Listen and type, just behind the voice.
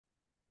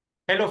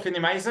Hello,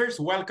 Finimizers.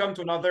 Welcome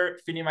to another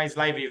Finimize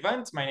live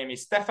event. My name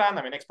is Stefan.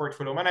 I'm an expert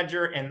portfolio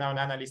manager and now an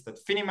analyst at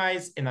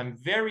Finimize. And I'm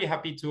very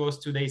happy to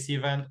host today's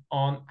event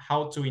on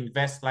how to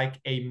invest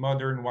like a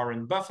modern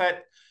Warren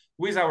Buffett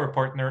with our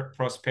partner,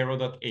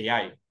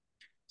 Prospero.ai.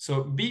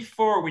 So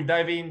before we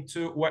dive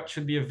into what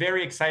should be a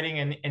very exciting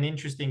and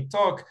interesting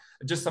talk,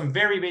 just some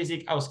very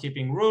basic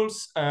housekeeping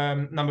rules.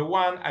 Number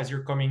one, as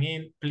you're coming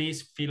in,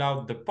 please fill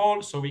out the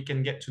poll so we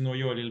can get to know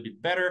you a little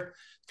bit better.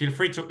 Feel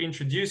free to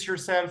introduce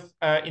yourself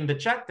in the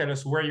chat. Tell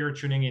us where you're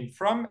tuning in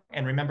from.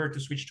 And remember to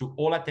switch to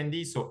all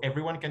attendees so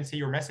everyone can see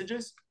your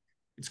messages.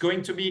 It's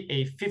going to be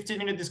a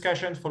 15-minute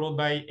discussion followed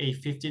by a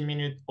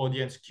 15-minute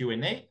audience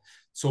Q&A.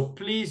 So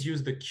please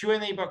use the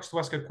Q&A box to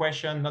ask a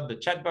question, not the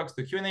chat box,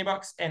 the Q&A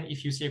box. And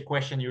if you see a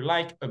question you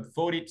like,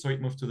 upvote it so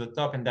it moves to the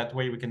top. And that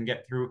way we can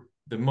get through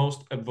the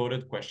most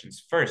upvoted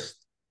questions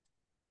first.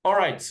 All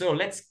right, so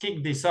let's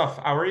kick this off.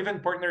 Our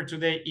event partner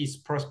today is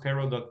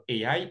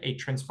Prospero.ai, a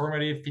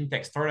transformative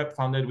fintech startup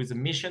founded with a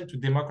mission to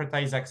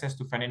democratize access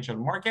to financial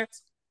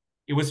markets.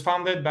 It was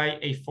founded by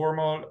a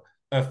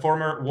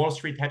former Wall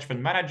Street hedge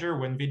fund manager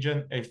who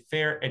envisioned a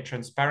fair and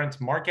transparent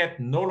market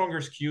no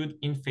longer skewed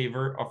in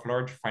favor of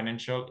large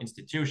financial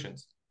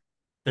institutions.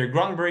 Their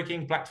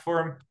groundbreaking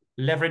platform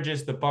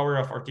leverages the power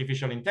of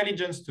artificial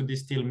intelligence to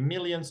distill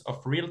millions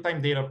of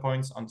real-time data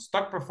points on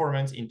stock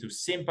performance into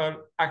simple,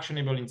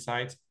 actionable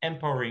insights,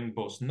 empowering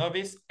both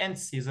novice and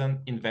seasoned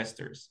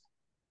investors.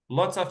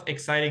 Lots of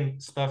exciting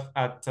stuff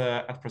at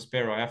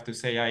Prospero. I have to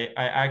say, I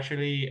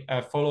actually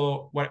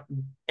follow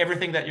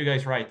everything that you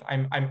guys write.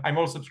 I'm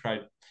all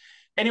subscribed.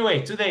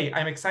 Anyway, today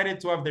I'm excited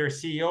to have their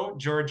CEO,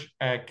 George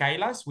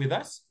Kailas, with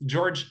us.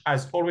 George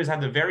has always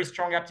had a very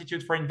strong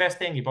aptitude for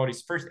investing. He bought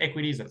his first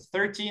equities at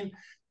 13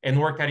 and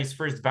worked at his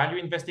first value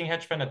investing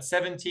hedge fund at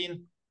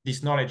 17.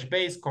 This knowledge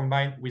base,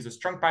 combined with a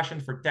strong passion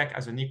for tech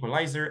as an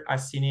equalizer,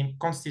 has seen him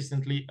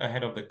consistently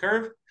ahead of the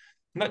curve,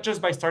 not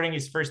just by starting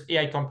his first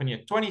AI company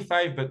at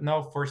 25, but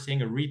now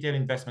foreseeing a retail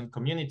investment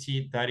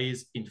community that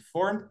is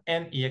informed,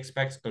 and he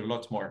expects a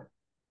lot more.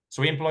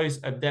 So he employs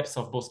a depth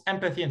of both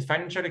empathy and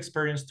financial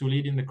experience to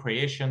lead in the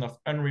creation of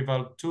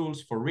unrivaled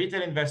tools for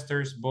retail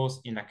investors, both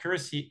in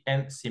accuracy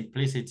and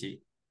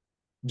simplicity.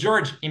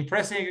 George,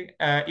 impressive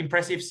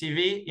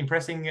CV,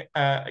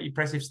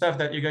 impressive stuff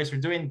that you guys are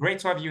doing. Great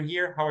to have you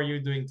here. How are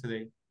you doing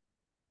today?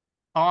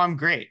 Oh, I'm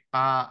great.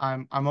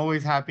 I'm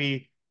always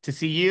happy to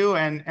see you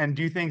and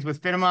do things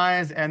with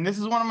Finimize, and this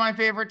is one of my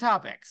favorite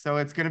topics, so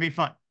it's going to be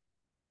fun.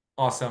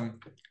 Awesome.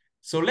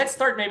 So let's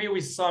start maybe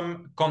with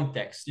some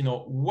context.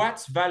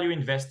 What's value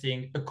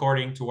investing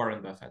according to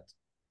Warren Buffett?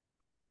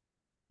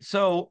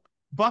 So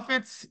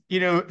Buffett's,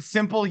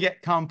 simple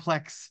yet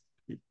complex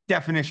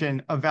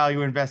definition of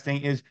value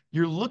investing is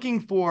you're looking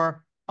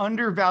for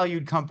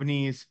undervalued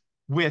companies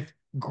with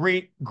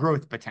great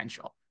growth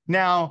potential.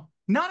 Now,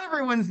 not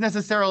everyone's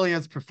necessarily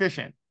as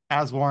proficient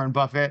as Warren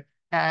Buffett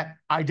at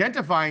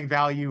identifying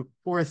value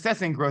or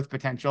assessing growth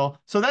potential.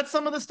 So that's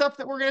some of the stuff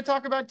that we're going to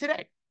talk about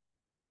today.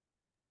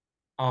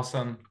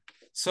 Awesome.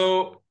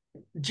 So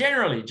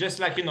generally, just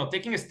like,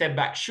 taking a step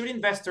back, should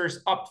investors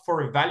opt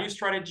for a value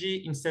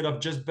strategy instead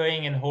of just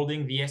buying and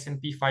holding the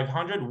S&P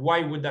 500?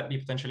 Why would that be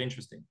potentially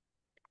interesting?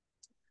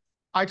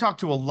 I talk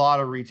to a lot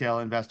of retail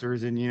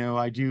investors, and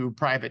I do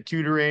private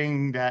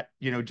tutoring that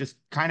just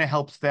kind of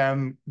helps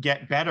them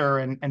get better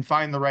and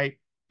find the right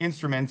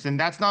instruments, and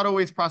that's not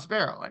always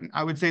Prospero. And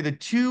I would say the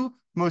two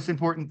most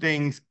important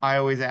things I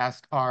always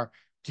ask are,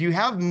 do you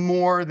have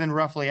more than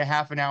roughly a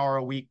half an hour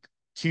a week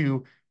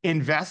to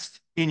invest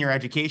in your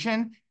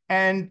education?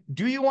 And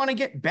do you want to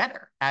get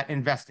better at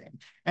investing?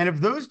 And if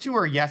those two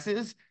are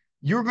yeses,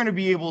 you're going to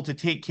be able to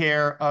take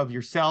care of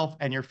yourself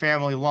and your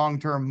family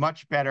long-term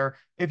much better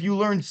if you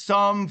learn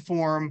some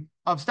form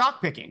of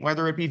stock picking,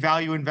 whether it be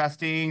value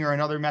investing or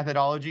another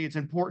methodology. It's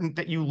important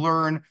that you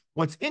learn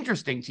what's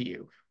interesting to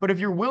you. But if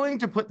you're willing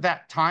to put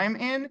that time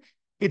in,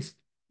 it's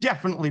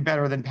definitely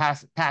better than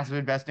passive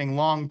investing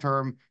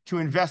long-term to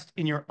invest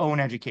in your own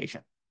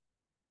education.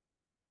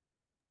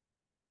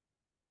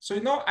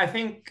 So, I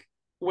think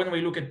when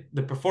we look at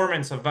the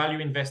performance of value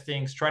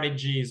investing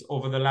strategies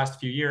over the last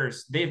few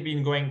years, they've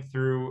been going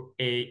through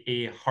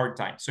a hard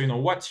time. So,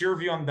 what's your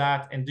view on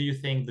that? And do you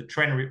think the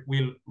trend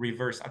will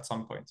reverse at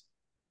some point?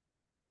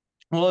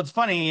 Well, it's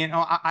funny,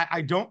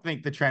 I don't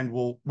think the trend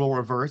will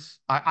reverse.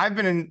 I've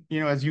been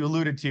in, as you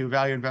alluded to,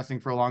 value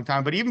investing for a long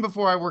time. But even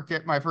before I worked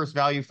at my first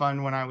value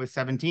fund when I was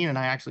 17, and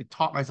I actually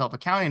taught myself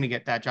accounting to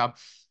get that job,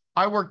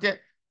 I worked at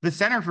the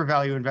Center for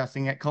Value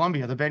Investing at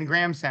Columbia, the Ben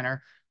Graham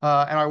Center.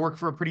 And I worked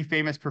for a pretty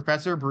famous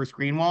professor, Bruce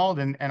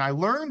Greenwald, and I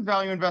learned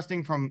value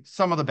investing from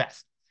some of the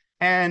best.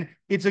 And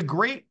it's a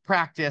great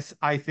practice,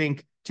 I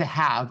think, to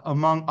have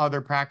among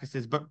other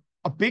practices. But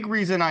a big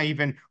reason I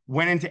even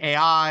went into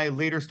AI,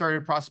 later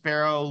started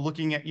Prospero,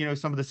 looking at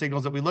some of the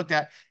signals that we looked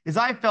at, is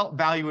I felt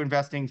value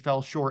investing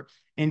fell short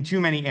in too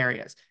many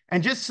areas.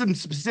 And just some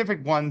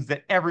specific ones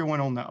that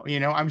everyone will know.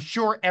 I'm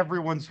sure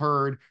everyone's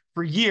heard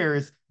for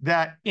years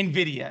that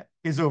NVIDIA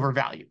is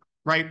overvalued,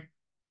 right?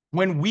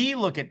 When we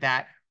look at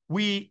that,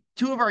 we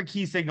two of our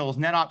key signals,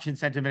 net option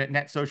sentiment and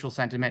net social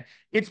sentiment,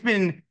 it's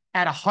been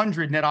at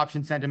 100 net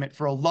option sentiment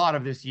for a lot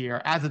of this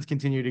year as it's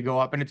continued to go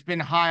up, and it's been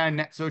high on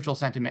net social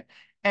sentiment.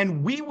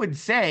 And we would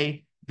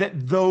say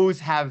that those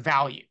have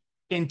value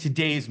in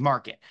today's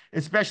market,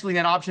 especially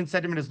net option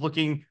sentiment is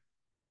looking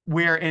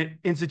where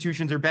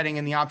institutions are betting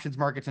in the options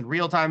markets in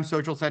real time.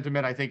 Social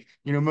sentiment, I think,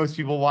 most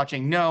people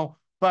watching know,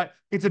 but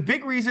it's a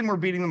big reason we're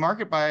beating the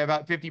market by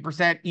about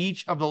 50%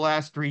 each of the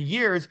last 3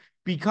 years,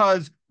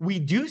 because we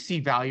do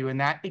see value in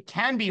that. It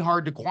can be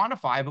hard to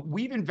quantify, but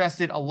we've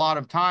invested a lot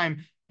of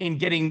time in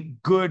getting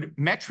good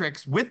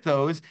metrics with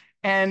those.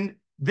 And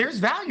there's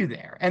value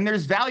there. And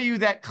there's value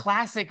that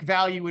classic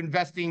value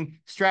investing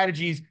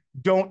strategies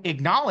don't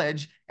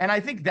acknowledge. And I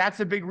think that's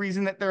a big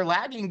reason that they're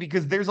lagging,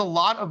 because there's a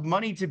lot of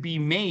money to be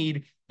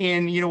made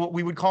in, what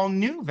we would call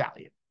new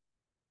value.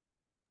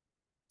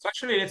 So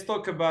actually, let's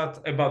talk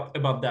about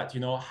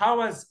that.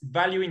 How has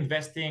value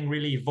investing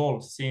really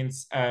evolved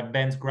since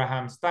Ben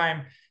Graham's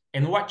time,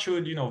 and what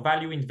should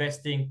value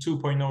investing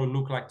 2.0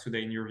 look like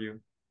today in your view?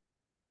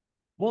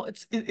 Well,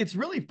 it's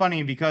really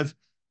funny because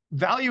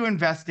value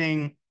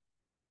investing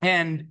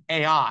and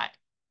AI,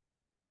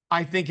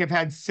 I think, have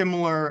had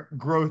similar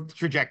growth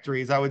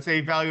trajectories. I would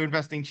say value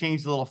investing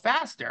changed a little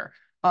faster.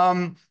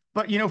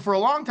 But for a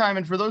long time,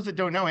 and for those that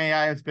don't know,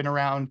 AI has been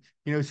around,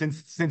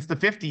 since the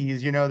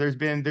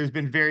 50s. There's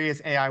been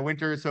various AI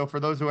winters. So for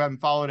those who haven't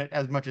followed it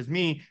as much as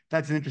me,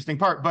 that's an interesting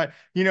part. But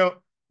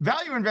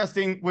value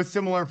investing was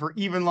similar for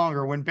even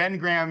longer. When Ben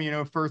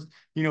Graham, first,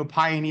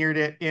 pioneered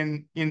it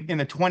in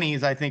the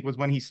 20s, I think was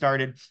when he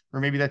started,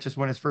 or maybe that's just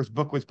when his first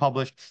book was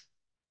published.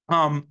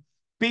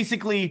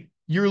 Basically,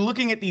 you're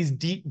looking at these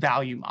deep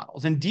value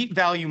models, and deep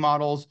value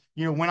models,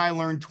 when I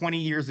learned 20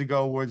 years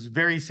ago, was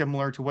very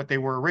similar to what they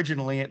were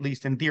originally, at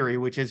least in theory,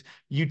 which is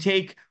you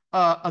take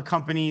a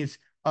company's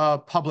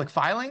public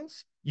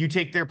filings, you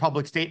take their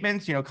public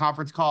statements,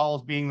 conference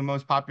calls being the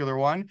most popular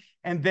one,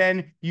 and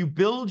then you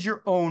build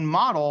your own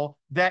model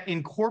that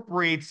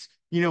incorporates,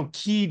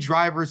 key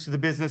drivers to the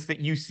business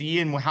that you see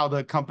and how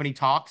the company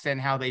talks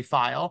and how they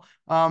file,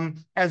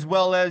 as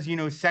well as,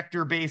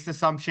 sector-based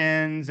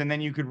assumptions. And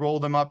then you could roll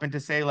them up into,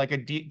 say, like a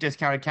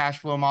discounted cash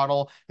flow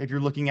model if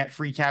you're looking at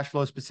free cash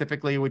flow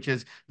specifically, which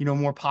is,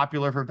 more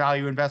popular for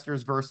value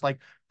investors versus like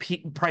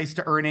price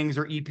to earnings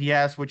or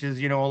EPS, which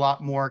is, a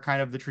lot more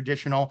kind of the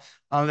traditional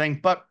thing.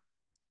 But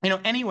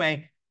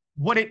anyway,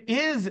 what it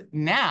is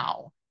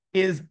now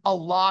is a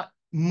lot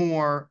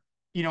more,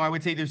 I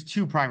would say there's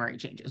two primary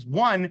changes.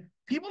 One,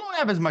 people don't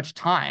have as much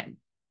time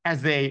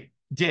as they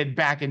did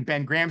back in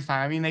Ben Graham's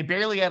time. I mean, they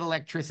barely had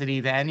electricity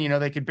then,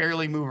 they could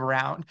barely move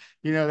around.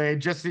 They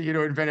had just,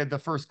 invented the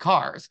first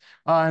cars,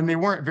 and they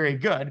weren't very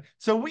good.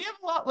 So we have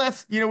a lot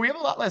less, we have a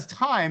lot less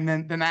time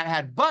than that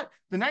had. But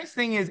the nice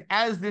thing is,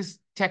 as this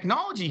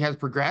technology has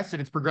progressed,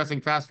 and it's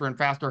progressing faster and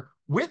faster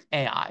with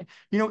AI,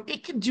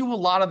 it can do a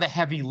lot of the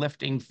heavy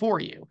lifting for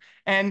you.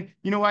 And,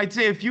 I'd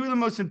say a few of the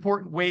most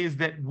important ways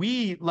that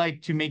we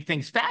like to make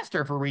things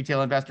faster for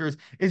retail investors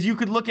is you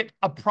could look at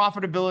a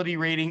profitability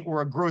rating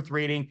or a growth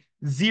rating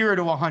 0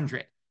 to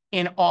 100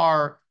 in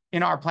our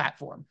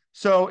platform.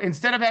 So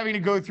instead of having to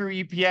go through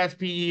EPS,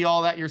 PE,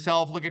 all that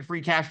yourself, look at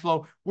free cash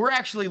flow, we're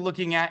actually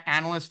looking at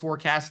analyst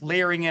forecasts,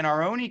 layering in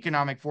our own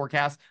economic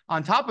forecasts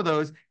on top of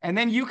those. And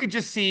then you could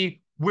just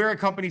see where a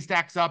company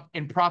stacks up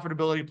in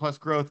profitability plus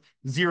growth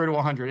 0 to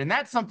 100. And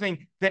that's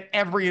something that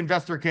every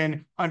investor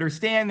can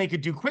understand. They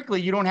could do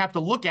quickly. You don't have to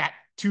look at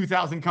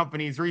 2,000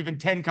 companies or even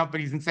 10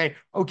 companies and say,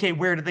 okay,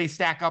 where do they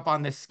stack up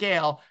on this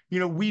scale?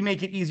 We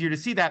make it easier to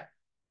see that.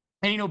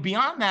 And,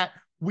 beyond that,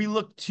 we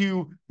look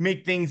to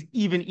make things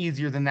even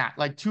easier than that.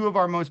 Like, two of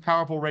our most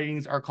powerful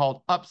ratings are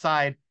called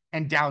upside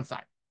and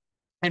downside.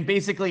 And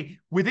basically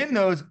within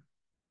those,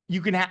 you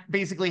can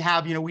basically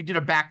have, we did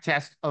a back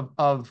test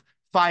of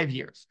 5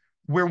 years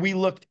where we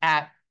looked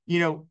at,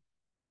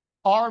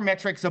 our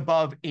metrics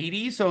above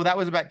 80. So that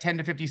was about 10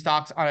 to 50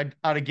 stocks on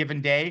a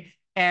given day,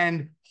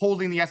 and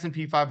holding the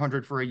S&P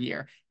 500 for a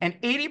year. And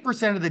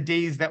 80% of the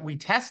days that we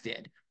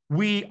tested,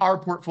 our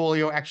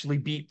portfolio actually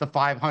beat the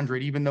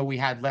 500, even though we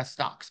had less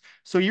stocks.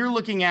 So you're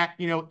looking at,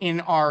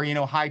 in our,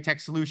 high-tech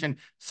solution,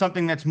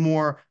 something that's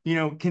more,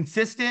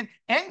 consistent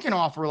and can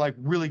offer like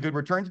really good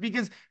returns,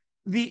 because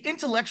the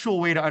intellectual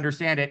way to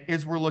understand it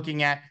is we're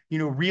looking at,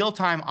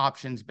 real-time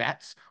options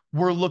bets.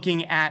 We're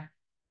looking at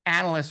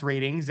analyst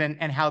ratings and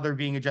how they're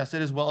being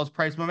adjusted, as well as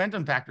price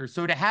momentum factors.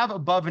 So to have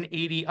above an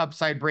 80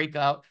 upside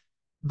breakout,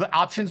 the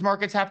options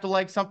markets have to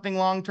like something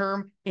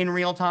long-term in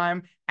real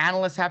time.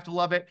 Analysts have to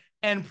love it.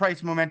 And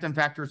price momentum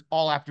factors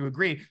all have to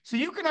agree. So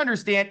you can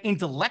understand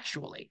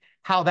intellectually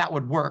how that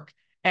would work.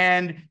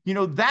 And,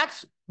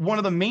 that's one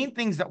of the main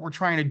things that we're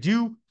trying to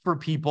do for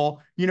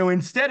people,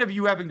 instead of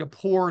you having to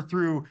pour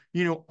through,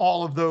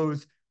 all of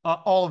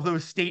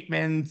those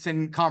statements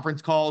and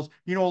conference calls.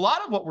 A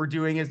lot of what we're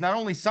doing is not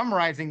only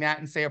summarizing that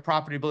and say a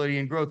profitability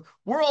and growth,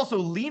 we're also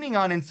leaning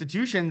on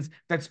institutions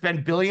that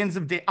spend billions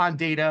on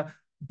data,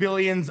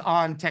 billions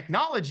on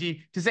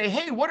technology to say,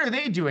 hey, what are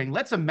they doing?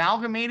 Let's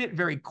amalgamate it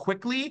very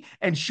quickly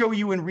and show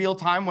you in real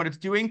time what it's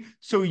doing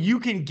so you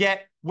can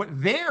get what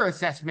their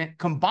assessment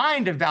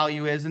combined of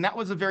value is. And that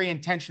was a very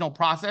intentional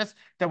process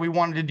that we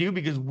wanted to do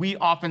because we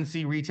often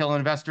see retail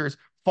investors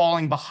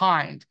falling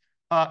behind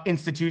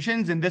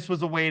institutions, and this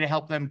was a way to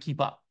help them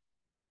keep up.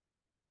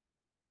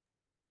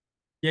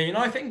 Yeah,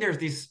 I think there's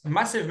this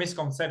massive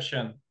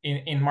misconception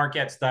in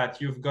markets that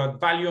you've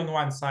got value on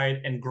one side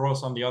and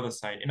growth on the other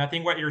side. And I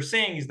think what you're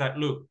saying is that,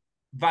 look,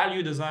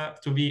 value doesn't have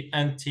to be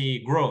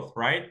anti-growth,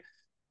 right?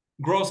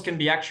 Growth can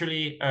be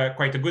actually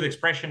quite a good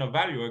expression of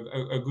value,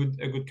 a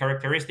good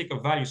characteristic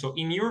of value. So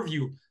in your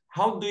view,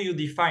 how do you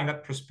define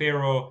that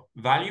Prospero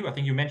value? I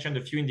think you mentioned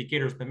a few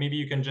indicators, but maybe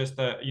you can just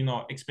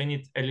explain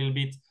it a little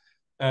bit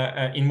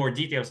in more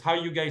details, how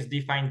you guys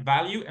define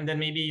value, and then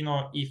maybe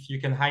if you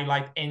can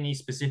highlight any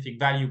specific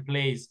value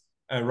plays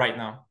right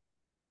now.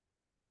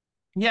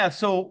 Yeah,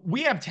 so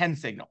we have 10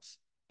 signals,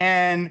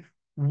 and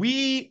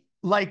we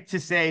like to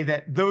say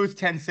that those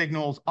 10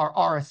 signals are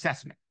our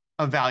assessment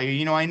of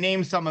value. I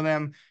named some of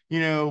them,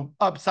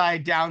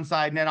 upside,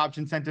 downside, net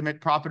option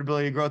sentiment,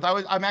 profitability, growth.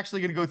 I'm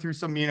actually going to go through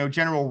some,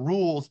 general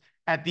rules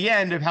at the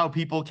end of how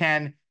people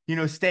can,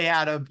 stay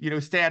out of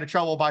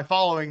trouble by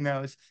following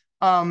those.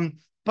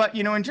 But,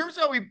 in terms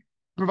of how we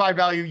provide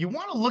value, you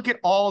want to look at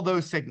all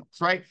those signals,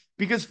 right?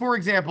 Because, for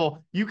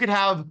example, you could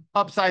have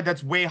upside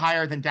that's way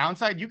higher than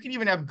downside. You can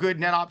even have good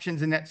net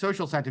options and net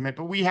social sentiment,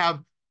 but we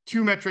have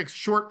two metrics,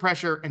 short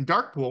pressure and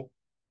dark pool.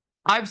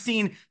 I've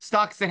seen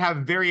stocks that have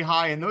very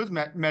high in those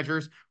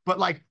measures, but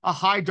like a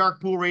high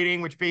dark pool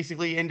rating, which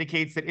basically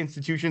indicates that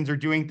institutions are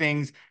doing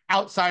things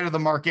outside of the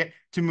market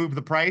to move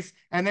the price.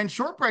 And then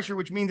short pressure,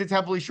 which means it's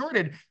heavily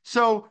shorted.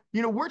 So,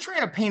 we're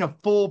trying to paint a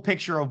full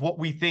picture of what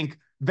we think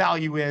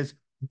value is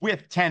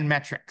with 10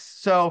 metrics.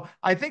 So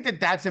I think that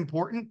that's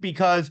important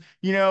because,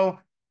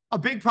 a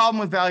big problem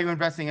with value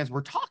investing, as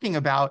we're talking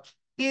about,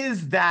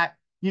 is that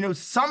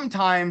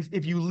sometimes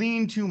if you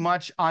lean too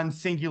much on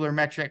singular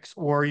metrics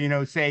or,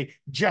 say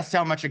just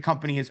how much a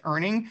company is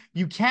earning,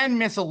 you can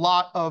miss a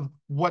lot of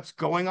what's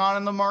going on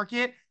in the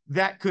market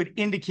that could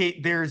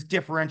indicate there's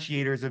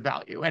differentiators of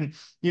value. And,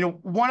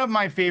 one of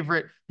my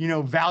favorite,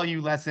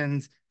 value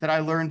lessons that I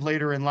learned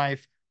later in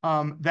life,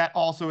 that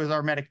also is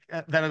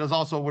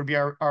would be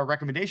our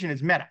recommendation,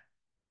 is meta.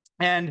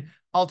 And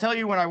I'll tell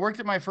you, when I worked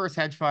at my first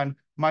hedge fund,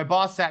 my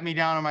boss sat me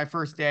down on my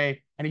first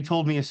day and he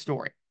told me a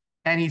story.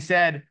 And he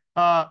said,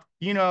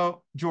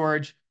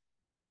 George,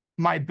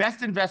 my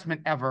best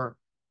investment ever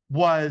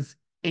was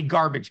a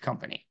garbage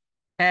company.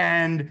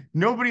 And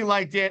nobody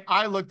liked it.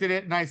 I looked at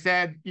it and I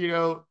said,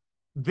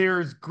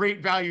 there's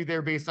great value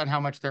there based on how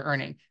much they're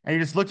earning. And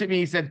he just looked at me,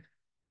 he said,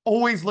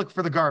 always look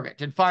for the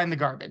garbage and find the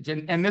garbage.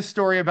 And this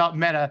story about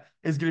meta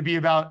is going to be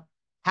about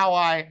how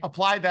I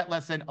applied that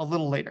lesson a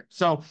little later.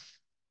 So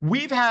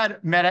we've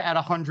had meta at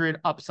 100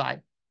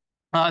 upside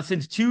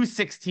since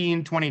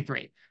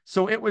 2/16/23.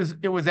 So it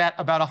was at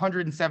about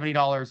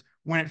 $170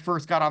 when it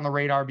first got on the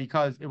radar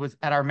because it was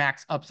at our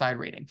max upside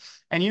rating.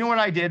 And you know what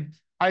I did?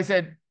 I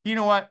said, you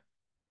know what?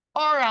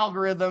 Our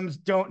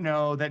algorithms don't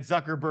know that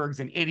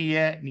Zuckerberg's an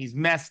idiot and he's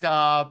messed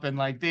up and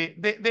like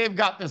they've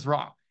got this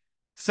wrong.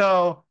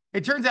 So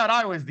it turns out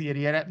I was the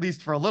idiot, at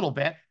least for a little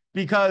bit,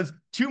 because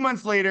 2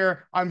 months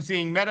later, I'm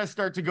seeing Meta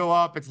start to go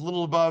up. It's a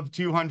little above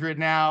 200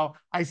 now.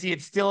 I see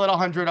it still at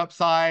 100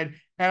 upside.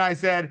 And I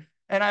said,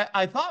 and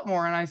I thought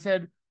more and I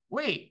said,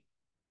 wait,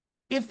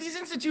 if these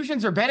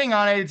institutions are betting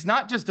on it, it's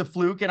not just a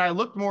fluke. And I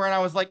looked more and I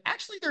was like,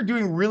 actually, they're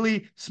doing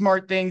really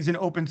smart things in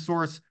open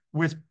source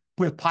with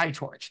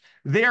PyTorch.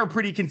 They are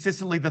pretty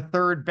consistently the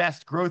third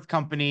best growth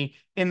company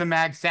in the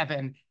Mag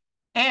 7.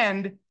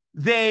 And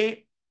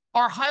they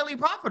are highly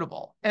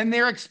profitable and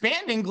they're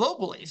expanding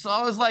globally. So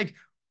I was like,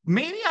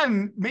 maybe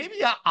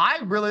I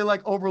really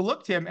like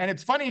overlooked him. And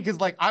it's funny because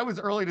like I was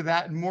early to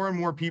that and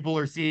more people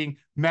are seeing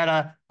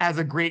Meta as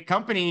a great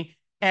company.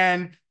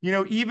 And,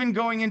 even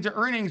going into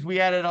earnings, we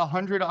added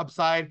 100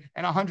 upside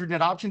and 100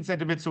 net option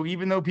sentiment. So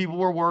even though people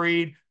were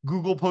worried,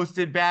 Google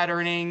posted bad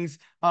earnings,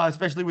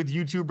 especially with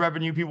YouTube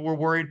revenue, people were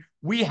worried.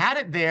 We had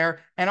it there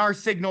and our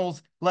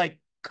signals like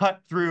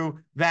cut through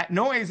that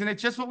noise. And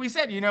it's just what we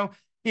said,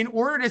 in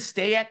order to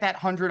stay at that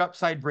 100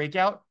 upside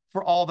breakout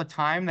for all the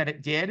time that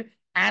it did,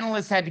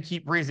 analysts had to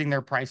keep raising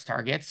their price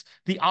targets.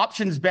 The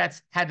options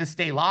bets had to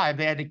stay live.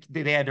 They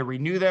had to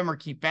renew them or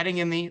keep betting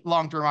in the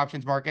long-term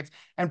options markets.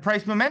 And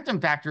price momentum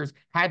factors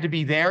had to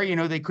be there.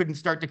 They couldn't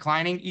start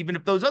declining even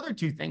if those other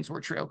two things were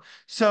true.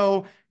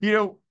 So,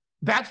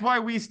 that's why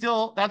we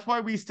still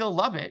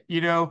love it.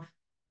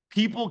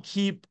 People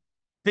keep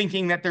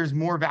thinking that there's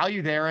more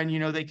value there.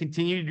 And, they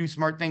continue to do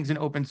smart things in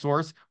open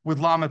source. With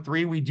Llama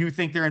 3, we do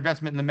think their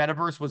investment in the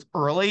metaverse was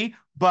early,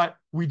 but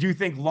we do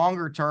think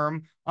longer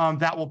term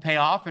that will pay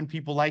off and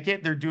people like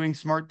it. They're doing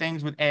smart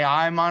things with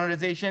AI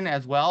monetization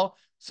as well.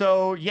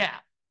 So yeah,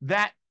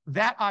 that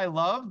I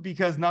love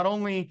because not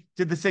only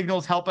did the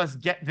signals help us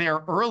get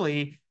there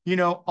early,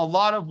 a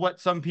lot of what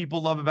some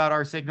people love about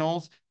our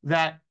signals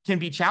that can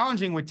be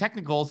challenging with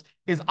technicals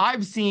is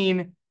I've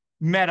seen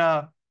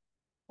Meta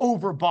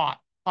overbought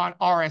on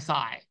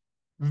RSI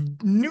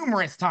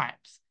numerous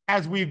times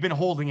as we've been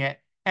holding it,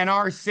 and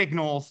our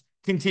signals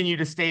continue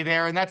to stay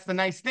there. And that's the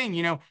nice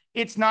thing,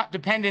 it's not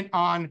dependent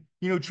on,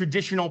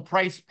 traditional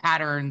price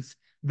patterns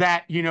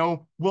that,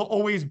 will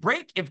always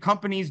break if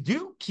companies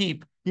do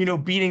keep,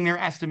 beating their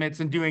estimates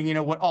and doing,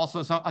 what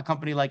also a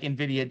company like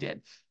NVIDIA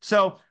did.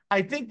 So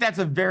I think that's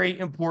a very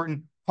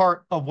important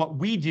part of what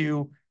we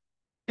do,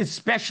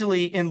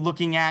 especially in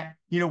looking at,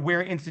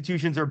 where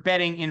institutions are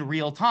betting in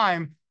real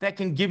time. That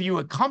can give you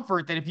a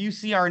comfort that if you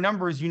see our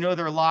numbers,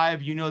 they're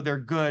live, they're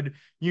good,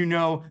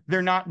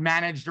 they're not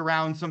managed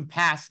around some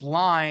past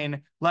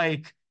line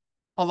like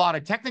a lot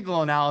of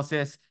technical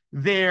analysis.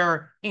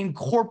 They're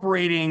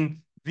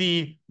incorporating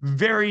the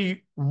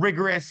very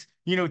rigorous,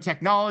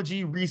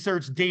 technology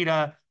research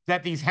data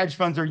that these hedge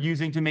funds are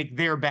using to make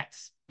their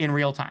bets in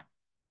real time.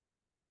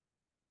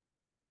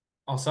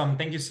 Awesome.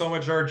 Thank you so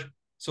much, George.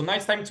 So now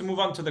it's time to move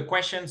on to the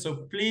questions. So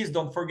please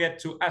don't forget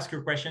to ask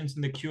your questions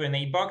in the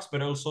Q&A box,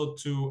 but also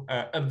to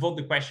upvote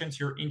the questions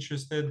you're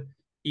interested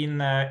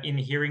in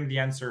hearing the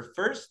answer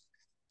first.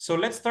 So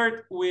let's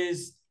start with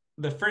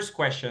the first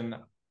question.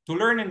 To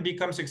learn and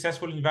become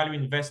successful in value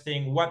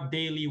investing, what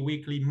daily,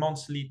 weekly,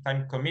 monthly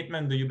time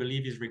commitment do you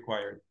believe is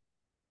required?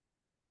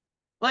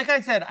 Like I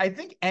said, I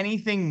think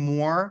anything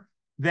more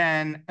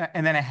than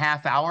a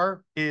half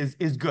hour is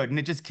good. And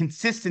it just,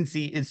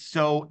 consistency is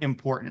so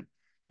important.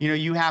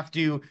 You have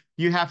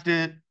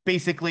to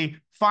basically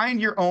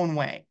find your own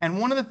way. And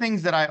one of the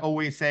things that I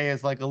always say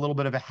is like a little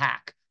bit of a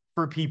hack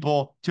for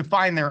people to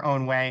find their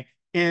own way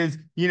is,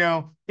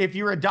 if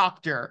you're a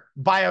doctor,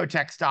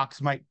 biotech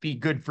stocks might be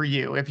good for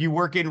you. If you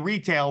work in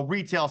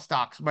retail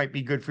stocks might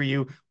be good for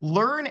you.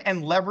 Learn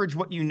and leverage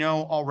what you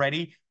know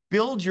already.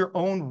 Build your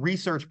own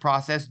research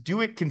process, do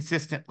it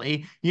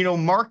consistently,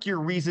 mark your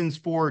reasons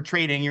for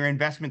trading, your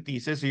investment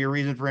thesis or your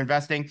reason for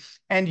investing,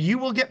 and you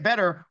will get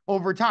better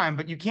over time.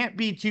 But you can't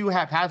be too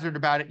haphazard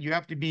about it. You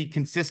have to be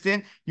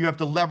consistent. You have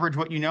to leverage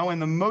what you know.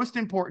 And the most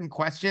important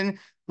question,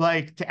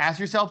 like, to ask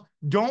yourself,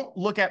 don't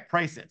look at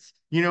prices.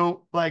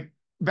 Like,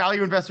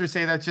 value investors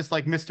say that's just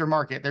like Mr.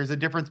 Market. There's a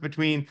difference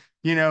between,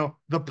 the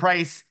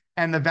price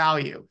and the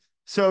value.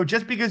 So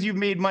just because you've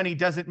made money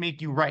doesn't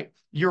make you right.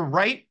 You're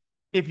right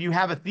if you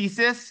have a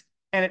thesis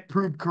and it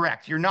proved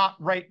correct. You're not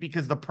right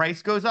because the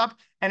price goes up.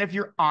 And if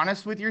you're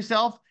honest with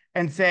yourself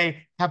and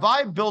say, have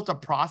I built a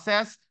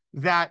process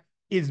that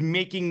is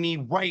making me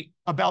right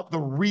about the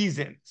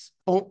reasons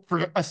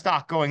for a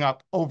stock going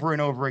up over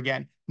and over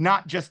again,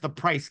 not just the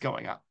price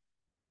going up?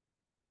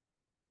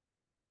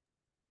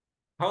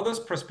 How does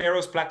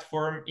Prospero's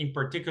platform in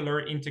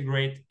particular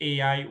integrate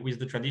AI with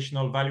the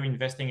traditional value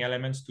investing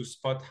elements to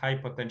spot high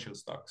potential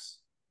stocks?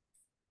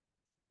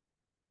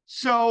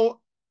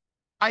 So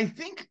I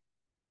think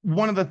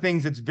one of the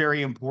things that's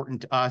very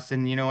important to us,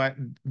 and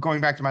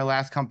going back to my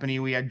last company,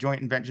 we had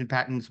joint invention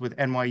patents with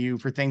NYU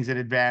for things that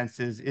advance,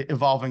 is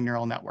evolving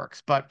neural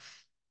networks. But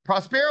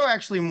Prospero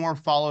actually more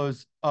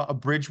follows a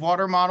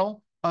Bridgewater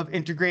model of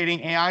integrating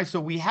AI. So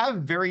we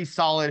have very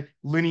solid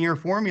linear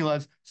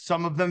formulas,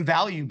 some of them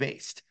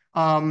value-based,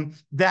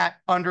 that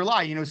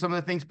underlie, some of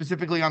the things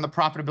specifically on the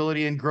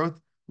profitability and growth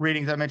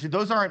ratings I mentioned.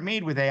 Those aren't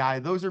made with AI.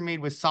 Those are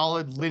made with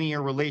solid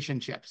linear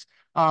relationships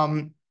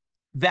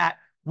that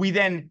we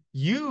then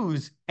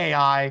use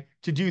AI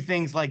to do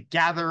things like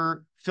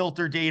gather,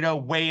 filter data,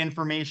 weigh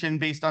information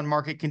based on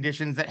market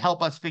conditions that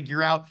help us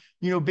figure out,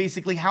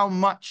 basically how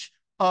much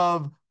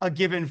of a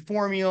given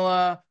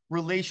formula,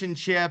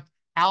 relationship,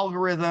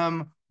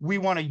 algorithm we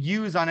want to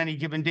use on any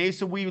given day.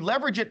 So we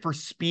leverage it for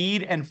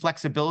speed and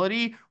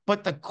flexibility,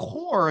 but the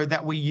core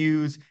that we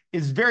use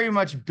is very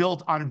much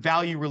built on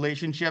value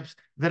relationships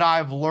that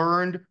I've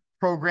learned,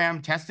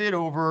 programmed, tested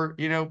over,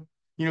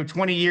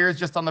 20 years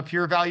just on the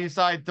pure value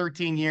side,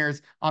 13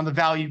 years on the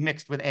value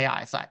mixed with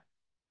AI side.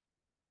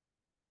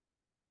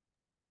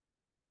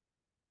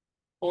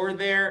 Or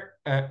there,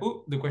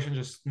 the question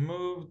just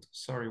moved.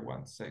 Sorry,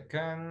 1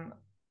 second.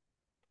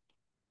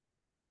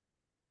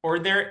 Are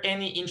there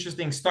any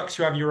interesting stocks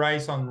you have your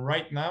eyes on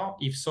right now?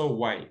 If so,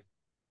 why?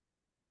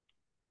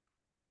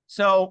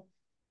 So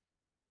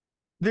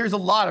there's a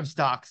lot of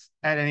stocks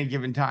at any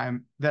given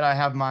time that I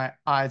have my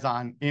eyes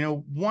on.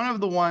 One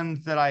of the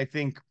ones that I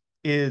think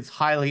is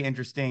highly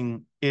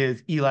interesting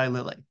is Eli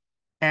Lilly.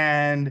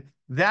 And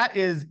that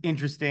is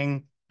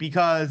interesting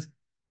because,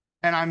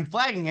 and I'm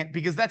flagging it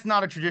because that's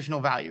not a traditional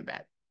value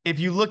bet. If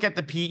you look at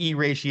the PE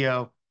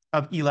ratio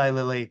of Eli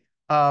Lilly,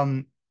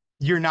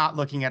 you're not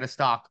looking at a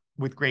stock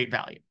with great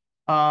value.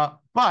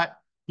 But,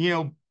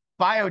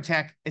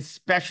 biotech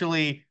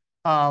especially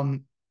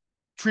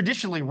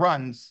traditionally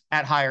runs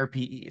at higher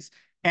PEs.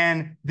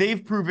 And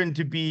they've proven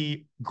to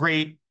be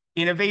great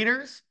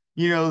innovators.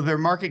 Their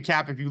market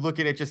cap, if you look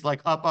at it just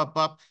like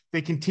up,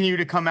 they continue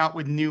to come out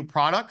with new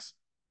products.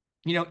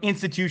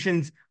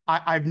 Institutions,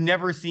 I've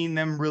never seen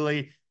them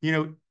really,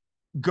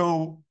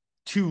 go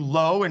too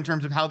low in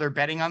terms of how they're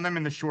betting on them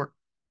in the short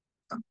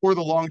or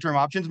the long-term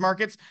options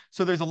markets.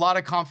 So there's a lot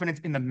of confidence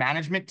in the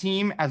management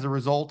team as a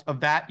result of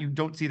that. You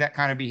don't see that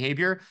kind of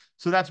behavior.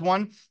 So that's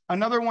one.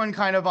 Another one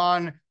kind of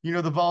on,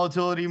 the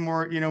volatility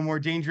more, more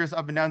dangerous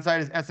up and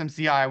downside is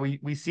SMCI.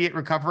 We see it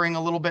recovering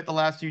a little bit the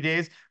last few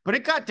days, but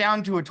it got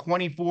down to a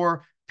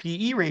 24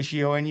 PE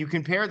ratio, and you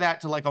compare that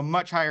to like a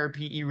much higher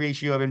PE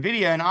ratio of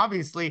NVIDIA. And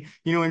obviously,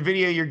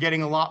 NVIDIA, you're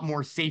getting a lot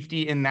more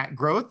safety in that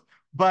growth,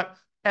 but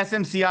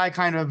SMCI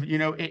kind of,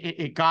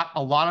 it got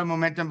a lot of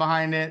momentum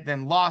behind it,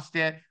 then lost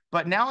it,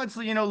 but now it's,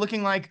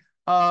 looking like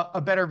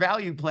a better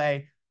value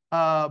play.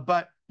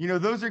 But,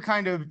 those are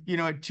kind of,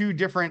 at two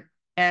different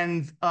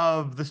ends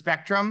of the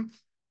spectrum.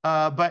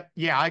 But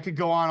yeah, I could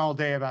go on all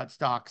day about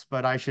stocks,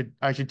 but I should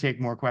take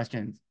more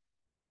questions.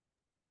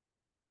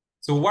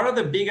 So what are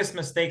the biggest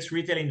mistakes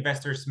retail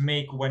investors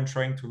make when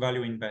trying to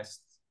value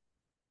invest?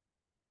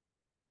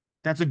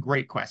 That's a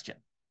great question.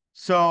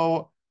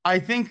 So I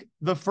think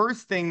the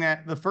first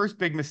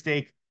big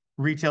mistake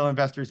retail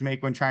investors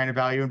make when trying to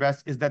value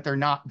invest is that they're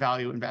not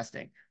value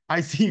investing.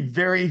 I see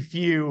very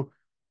few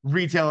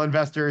retail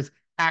investors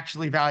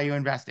actually value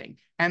investing.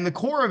 And the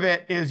core of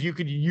it is you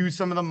could use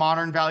some of the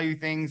modern value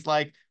things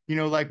like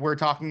we're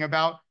talking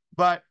about,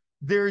 but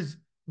there's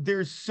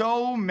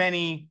so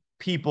many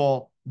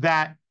people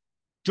that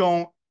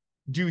don't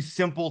do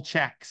simple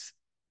checks.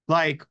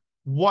 Like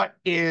what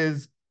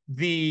is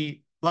the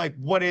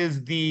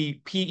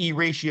PE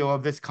ratio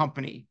of this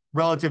company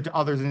relative to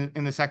others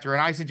in the sector?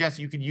 And I suggest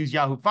you could use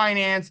Yahoo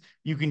Finance,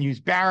 you can use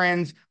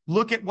Barron's,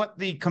 look at what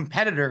the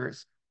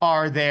competitors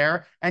are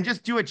there and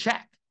just do a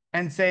check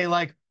and say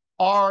like,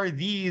 are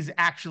these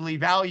actually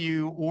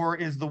value, or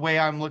is the way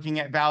I'm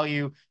looking at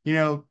value,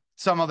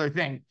 some other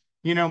thing?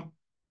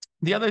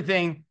 The other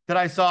thing that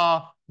I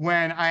saw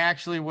when I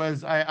actually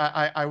was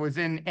I was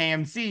in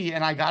AMC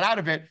and I got out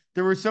of it,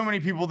 there were so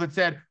many people that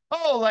said,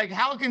 "Oh, like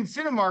how can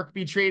Cinemark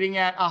be trading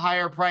at a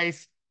higher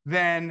price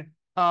than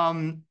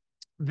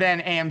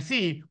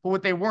AMC?" But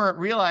what they weren't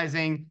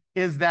realizing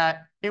is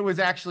that it was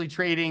actually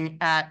trading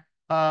at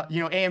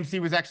AMC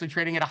was actually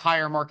trading at a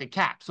higher market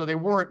cap. So they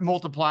weren't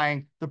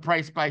multiplying the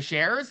price by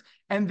shares.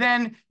 And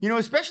then,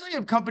 especially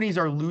if companies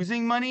are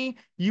losing money,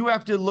 you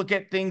have to look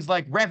at things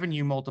like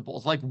revenue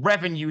multiples, like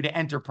revenue to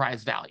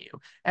enterprise value.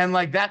 And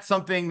like, that's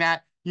something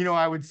that,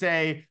 I would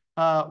say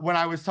when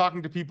I was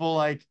talking to people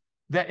like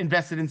that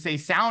invested in, say,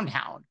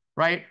 SoundHound,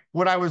 right?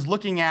 What I was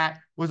looking at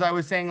was I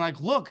was saying like,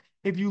 look,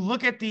 if you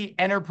look at the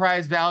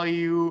enterprise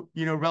value,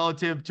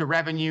 relative to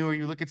revenue, or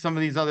you look at some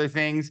of these other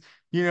things,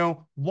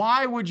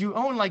 why would you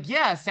own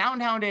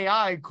SoundHound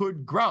AI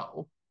could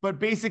grow, but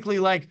basically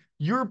like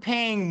you're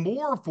paying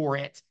more for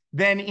it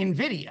than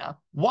NVIDIA.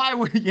 Why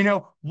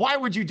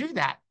would you do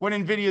that when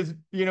NVIDIA's,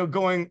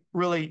 going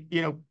really,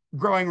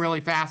 growing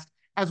really fast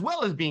as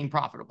well as being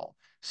profitable?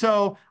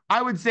 So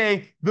I would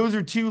say those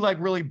are two like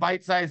really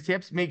bite-sized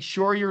tips. Make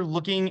sure you're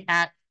looking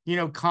at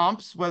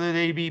comps, whether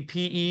they be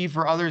PE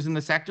for others in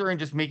the sector, and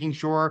just making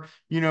sure,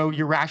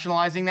 you're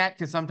rationalizing that,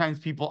 because sometimes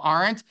people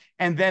aren't.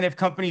 And then if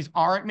companies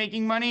aren't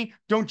making money,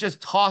 don't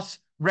just toss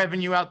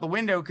revenue out the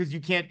window because you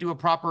can't do a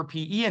proper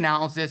PE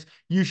analysis.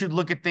 You should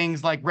look at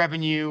things like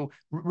revenue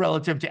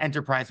relative to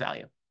enterprise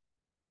value.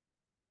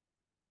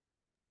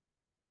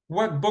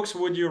 What books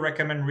would you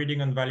recommend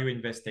reading on value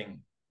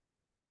investing?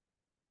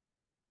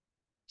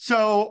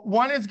 So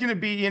one is going to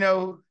be,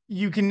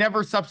 you can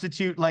never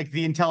substitute like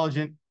The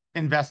Intelligent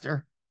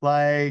Investor.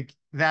 Like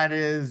that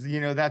is,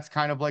 that's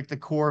kind of like the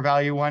core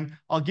value one.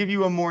 I'll give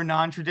you a more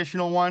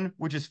non-traditional one,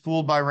 which is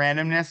Fooled by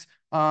Randomness,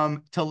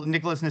 to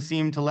Nicholas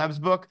Nassim Taleb's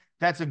book.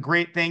 That's a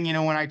great thing.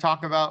 When I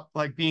talk about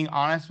like being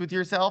honest with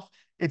yourself,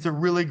 it's a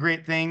really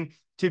great thing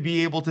to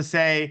be able to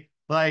say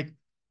like,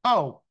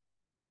 oh,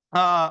 do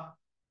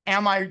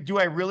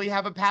I really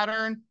have a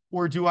pattern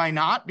or do I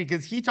not?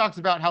 Because he talks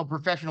about how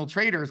professional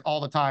traders all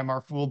the time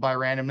are fooled by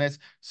randomness.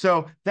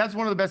 So that's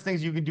one of the best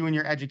things you can do in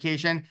your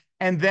education.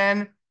 And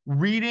then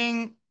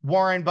reading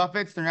Warren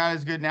Buffett's, they're not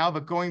as good now,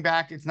 but going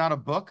back, it's not a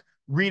book,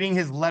 reading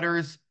his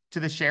letters to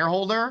the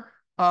shareholder,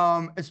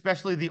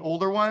 especially the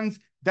older ones,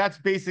 that's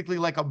basically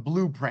like a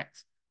blueprint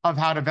of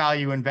how to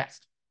value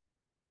invest.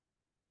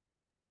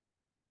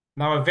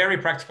 Now, a very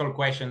practical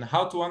question: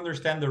 how to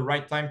understand the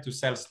right time to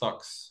sell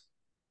stocks?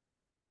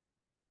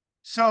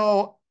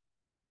 So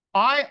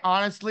I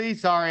honestly,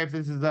 sorry if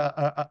this is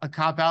a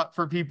cop out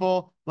for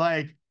people,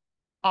 like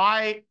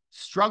I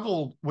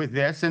struggled with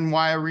this, and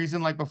why a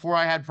reason, like before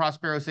I had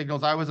Prospero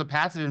Signals, I was a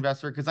passive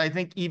investor because I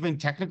think even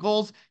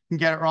technicals can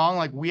get it wrong.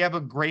 Like we have a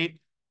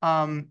great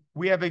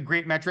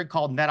metric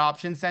called net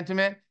option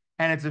sentiment.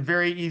 And it's a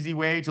very easy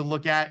way to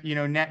look at,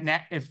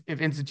 net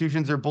if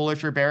institutions are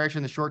bullish or bearish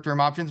in the short-term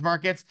options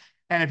markets.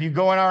 And if you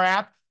go in our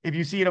app, if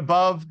you see it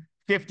above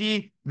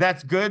 50,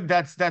 that's good.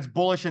 That's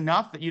bullish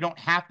enough that you don't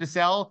have to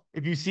sell.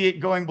 If you see it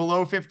going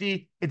below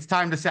 50, it's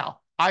time to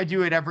sell. I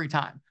do it every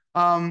time.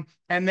 And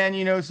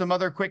then, some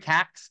other quick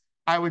hacks.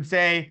 I would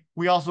say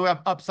we also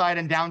have upside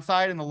and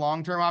downside in the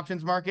long-term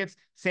options markets.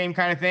 Same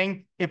kind of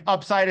thing. If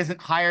upside isn't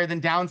higher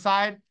than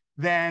downside,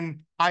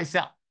 then I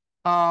sell.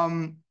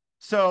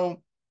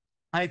 So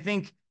I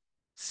think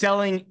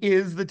selling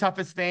is the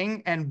toughest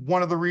thing. And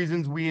one of the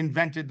reasons we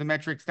invented the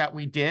metrics that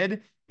we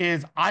did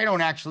is I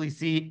don't actually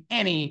see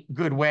any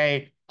good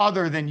way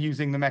other than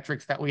using the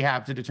metrics that we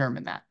have to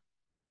determine that.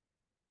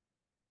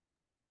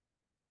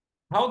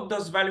 How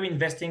does value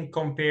investing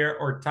compare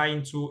or tie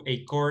into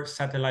a core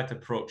satellite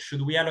approach?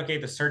 Should we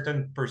allocate a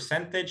certain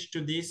percentage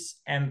to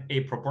this and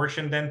a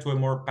proportion then to a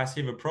more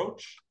passive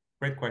approach?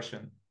 Great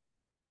question.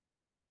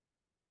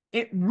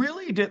 It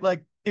really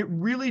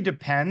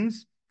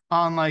depends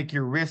on like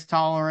your risk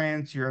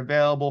tolerance, your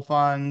available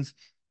funds.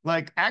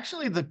 Like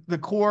actually the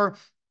core,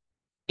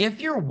 if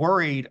you're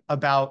worried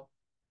about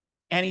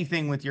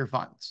anything with your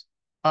funds,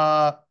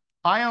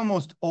 I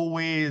almost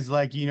always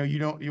like, you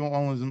won't want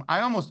to lose them.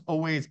 I almost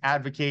always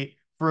advocate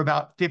for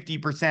about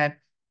 50%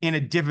 in a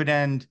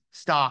dividend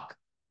stock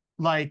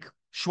like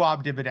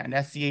Schwab dividend,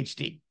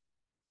 SCHD.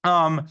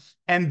 And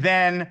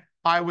then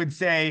I would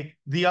say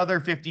the other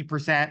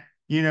 50%,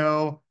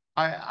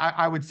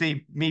 I would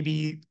say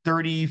maybe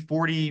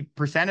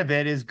 30-40% of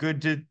it is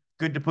good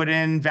to put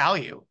in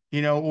value,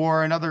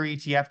 or another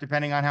ETF,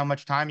 depending on how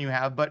much time you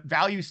have. But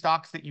value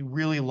stocks that you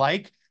really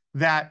like,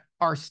 that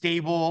are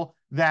stable,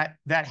 that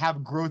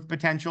have growth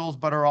potentials,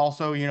 but are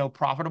also,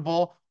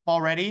 profitable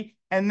already.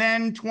 And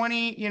then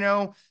 20,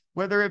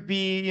 whether it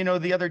be,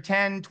 the other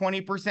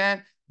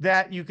 10-20%,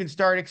 that you can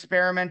start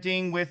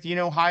experimenting with,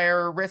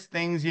 higher risk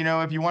things.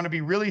 If you want to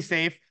be really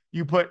safe,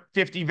 you put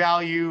 50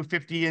 value,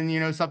 50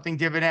 in, something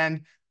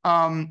dividend.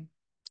 And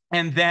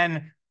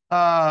then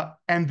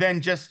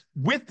just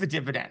with the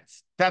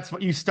dividends, that's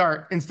what you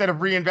start. Instead of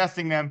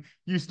reinvesting them,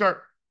 you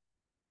start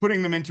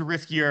putting them into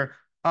riskier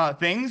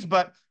things.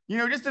 But,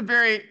 just a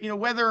very,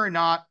 whether or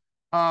not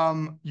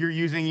you're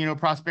using,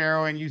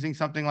 Prospero and using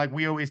something like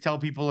we always tell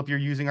people, if you're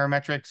using our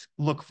metrics,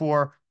 look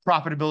for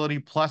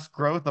profitability plus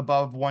growth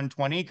above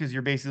 120, because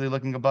you're basically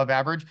looking above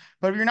average.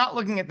 But if you're not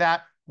looking at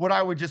that, what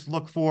I would just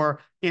look for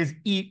is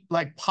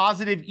like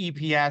positive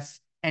EPS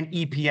and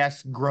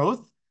EPS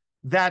growth.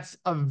 That's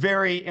a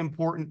very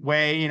important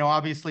way.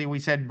 Obviously we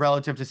said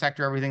relative to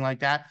sector, everything like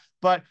that.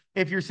 But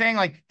if you're saying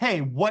like,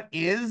 hey, what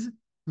is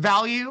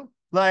value?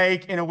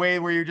 Like in a way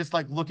where you're just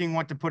like looking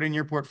what to put in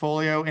your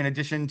portfolio in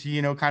addition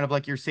to, kind of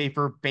like your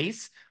safer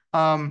base.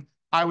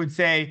 I would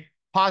say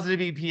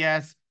positive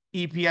EPS,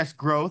 EPS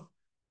growth,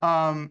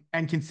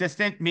 and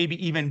consistent,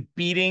 maybe even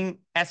beating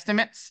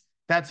estimates.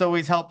 That's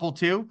always helpful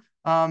too.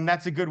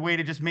 That's a good way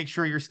to just make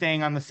sure you're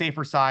staying on the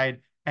safer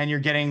side and you're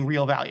getting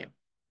real value.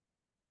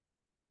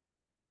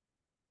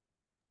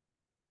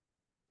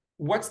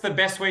 What's the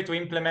best way to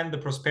implement the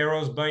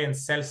Prospero's buy and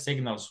sell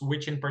signals?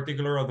 Which in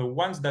particular are the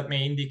ones that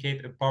may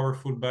indicate a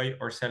powerful buy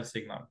or sell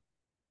signal?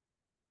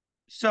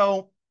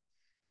 So,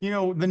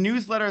 the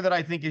newsletter that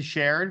I think is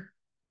shared,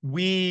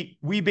 we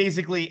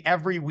basically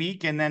every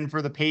week, and then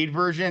for the paid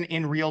version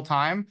in real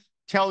time,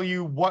 tell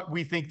you what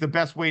we think the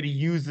best way to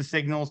use the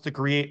signals to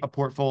create a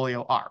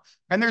portfolio are.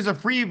 And there's a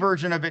free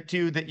version of it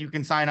too that you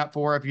can sign up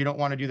for if you don't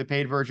want to do the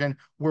paid version,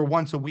 where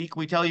once a week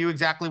we tell you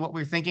exactly what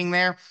we're thinking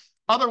there.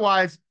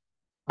 Otherwise,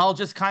 I'll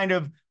just kind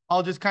of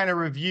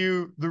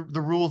review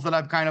the rules that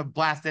I've kind of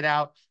blasted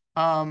out.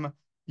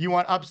 You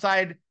want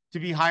upside to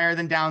be higher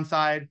than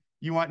downside.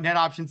 You want net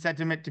option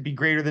sentiment to be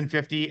greater than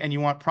 50, and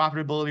you want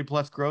profitability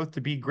plus growth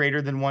to be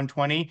greater than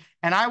 120.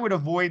 And I would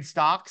avoid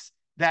stocks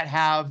that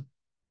have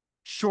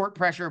short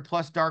pressure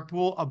plus dark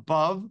pool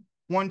above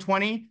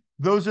 120.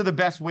 Those are the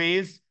best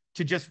ways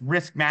to just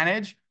risk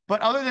manage.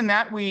 But other than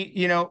that,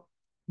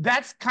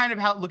 that's kind of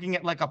how looking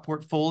at like a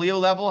portfolio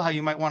level, how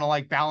you might want to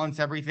like balance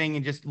everything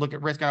and just look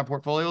at risk on a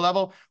portfolio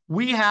level.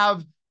 We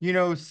have,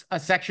 a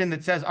section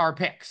that says our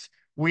picks.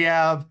 We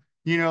have,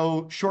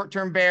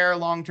 short-term bear,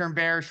 long-term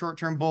bear,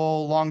 short-term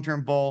bull,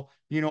 long-term bull,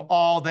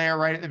 all there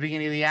right at the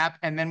beginning of the app.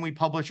 And then we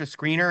publish a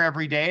screener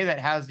every day that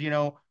has,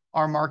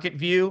 our market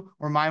view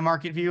or my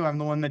market view. I'm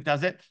the one that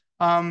does it.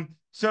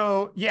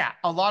 So yeah,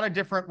 a lot of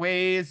different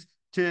ways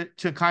to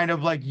kind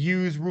of like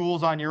use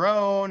rules on your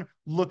own,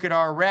 look at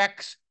our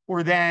recs,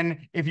 or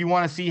then if you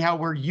want to see how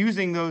we're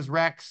using those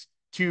recs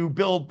to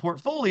build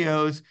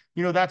portfolios,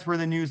 that's where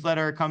the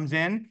newsletter comes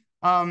in.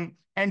 And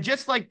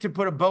just like to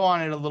put a bow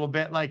on it a little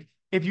bit, like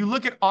if you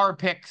look at our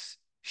picks,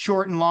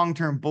 short and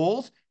long-term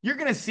bulls, you're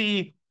going to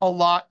see a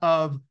lot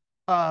of,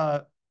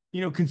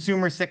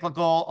 consumer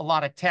cyclical, a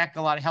lot of tech,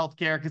 a lot of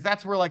healthcare, because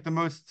that's where like the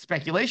most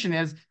speculation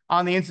is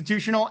on the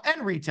institutional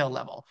and retail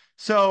level.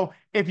 So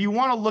if you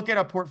want to look at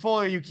a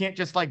portfolio, you can't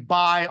just like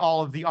buy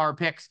all of the R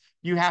picks.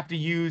 You have to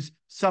use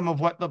some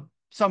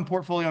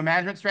portfolio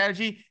management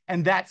strategy.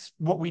 And that's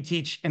what we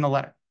teach in the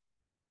letter.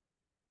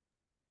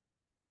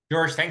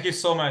 George, thank you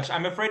so much.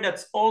 I'm afraid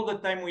that's all the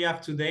time we have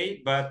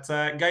today, but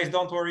guys,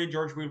 don't worry.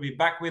 George will be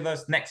back with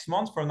us next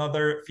month for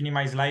another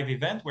Finimize Live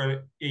event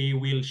where he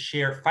will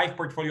share 5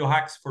 portfolio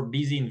hacks for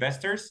busy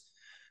investors.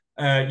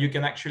 You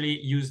can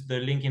actually use the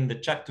link in the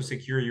chat to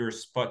secure your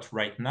spot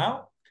right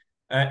now.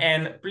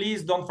 And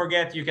please don't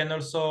forget, you can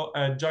also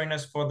join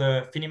us for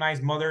the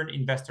Finimize Modern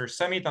Investor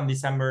Summit on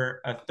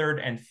December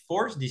 3rd and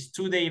 4th. This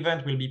two-day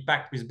event will be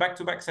packed with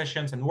back-to-back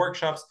sessions and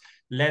workshops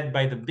led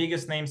by the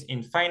biggest names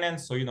in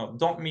finance. So,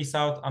 don't miss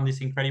out on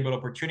this incredible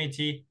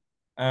opportunity.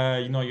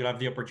 You'll have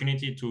the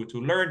opportunity to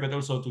learn, but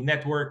also to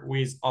network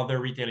with other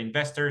retail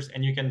investors.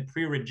 And you can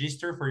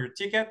pre-register for your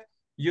ticket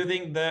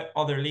using the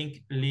other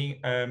link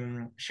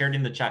shared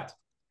in the chat.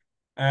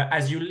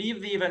 As you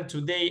leave the event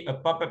today, a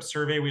pop-up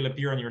survey will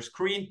appear on your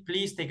screen.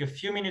 Please take a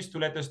few minutes to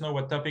let us know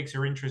what topics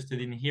you're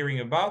interested in hearing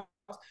about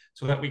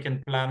so that we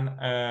can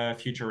plan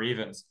future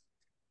events.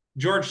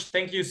 George,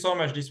 thank you so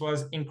much. This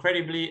was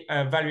incredibly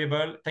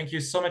valuable. Thank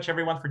you so much,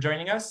 everyone, for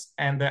joining us.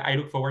 And I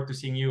look forward to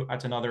seeing you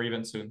at another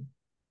event soon.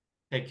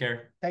 Take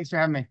care. Thanks for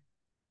having me.